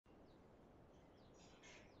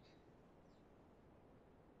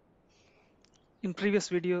In previous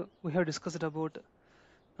video, we have discussed about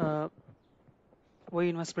uh, why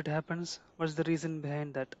invoice split happens, what's the reason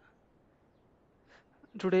behind that.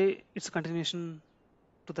 Today, it's a continuation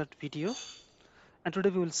to that video, and today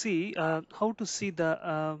we will see how to see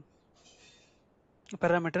the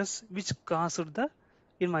parameters which caused the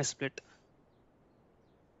invoice split.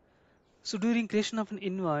 So during creation of an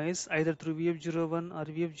invoice, either through VF01 or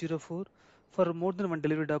VF04 for more than one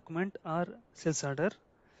delivery document or sales order,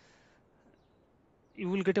 you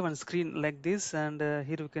will get a one screen like this, and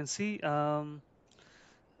here you can see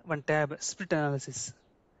one tab, split analysis.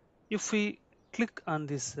 If we click on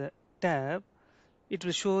this tab, it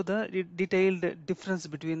will show the detailed difference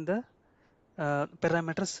between the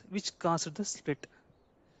parameters which caused the split.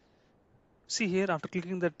 See here, after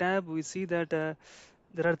clicking the tab, we see that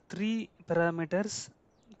there are three parameters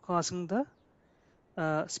causing the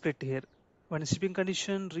split here. One is shipping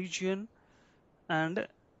condition, region, and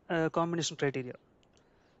combination criteria.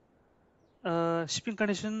 Shipping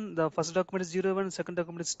condition, the first document is 01, second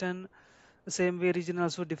document is 10. The same way, region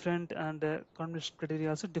also different, and combination criteria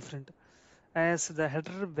also different. As the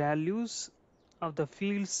header values of the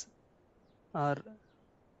fields are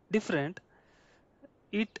different,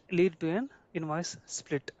 it lead to an invoice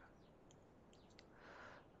split.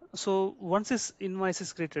 So once this invoice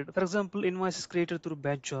is created, for example, invoice is created through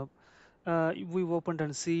batch job, we opened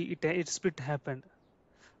and see it split happened.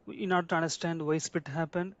 In order to understand why split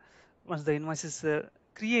happened, once the invoice is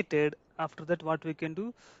created, after that what we can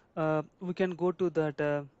do, we can go to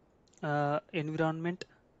that environment,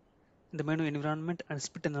 the menu environment, and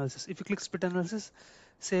split analysis. If you click split analysis,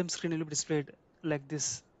 same screen will be displayed like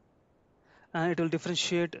this, and it will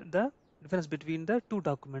differentiate the difference between the two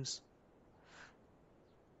documents.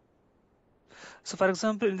 So for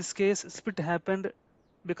example, in this case, split happened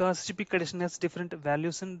because shipping condition has different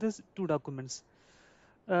values in these two documents.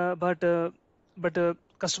 Uh, but uh, but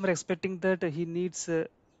customer expecting that he needs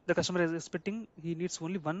the customer is expecting he needs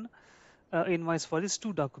only one invoice for these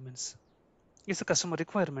two documents. It's a customer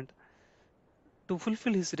requirement. To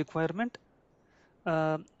fulfill his requirement,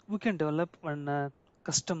 uh, we can develop one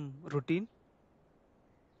custom routine,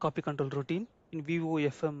 copy control routine in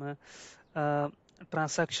VOFM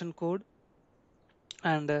transaction code,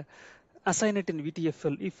 and assign it in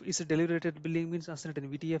VTFL. If it's a delivery related billing means assign it in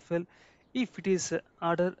VTFL. If it is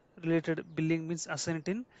order related billing means assign it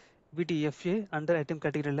in VTFA. Under item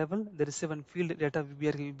category level, there is a one field data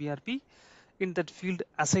BRP. In that field,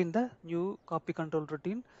 assign the new copy control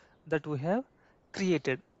routine that we have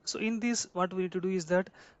created. So in this, what we need to do is that,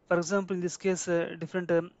 for example, in this case, different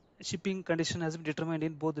shipping condition has been determined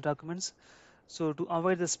in both the documents. So to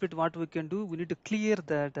avoid the split, what we can do, we need to clear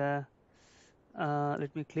that.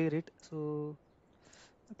 Let me clear it. So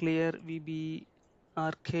clear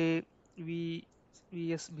VBRK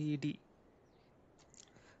VSBD.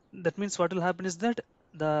 That means what will happen is that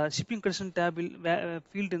the shipping condition tab will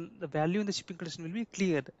field in the value in the shipping condition will be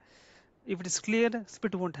cleared. If it is cleared,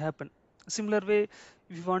 split won't happen. Similar way,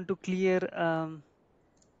 if you want to clear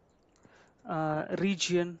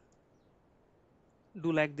region,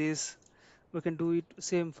 do like this. We can do it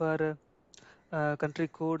same for country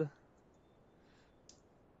code,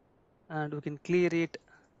 and we can clear it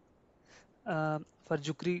for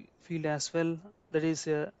Jukri field as well. That is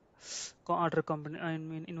order I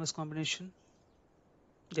mean inverse combination.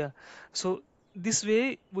 Yeah. So this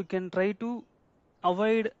way we can try to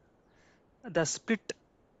avoid the split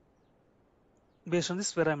based on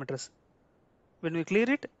these parameters. When we clear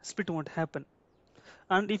it, split won't happen.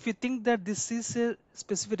 And if you think that this is a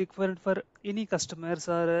specific requirement for any customers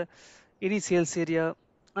or any sales area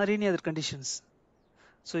or any other conditions,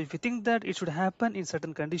 so if you think that it should happen in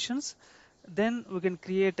certain conditions, then we can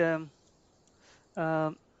create a,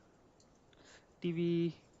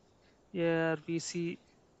 TV ARPC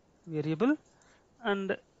variable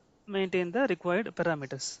and maintain the required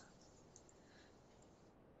parameters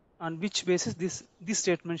on which basis this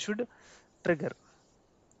statement should trigger.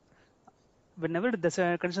 Whenever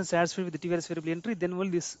the condition satisfied with the TVRS variable entry, then only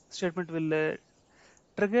this statement will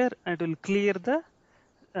trigger and it will clear the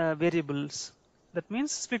variables. That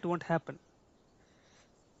means split won't happen.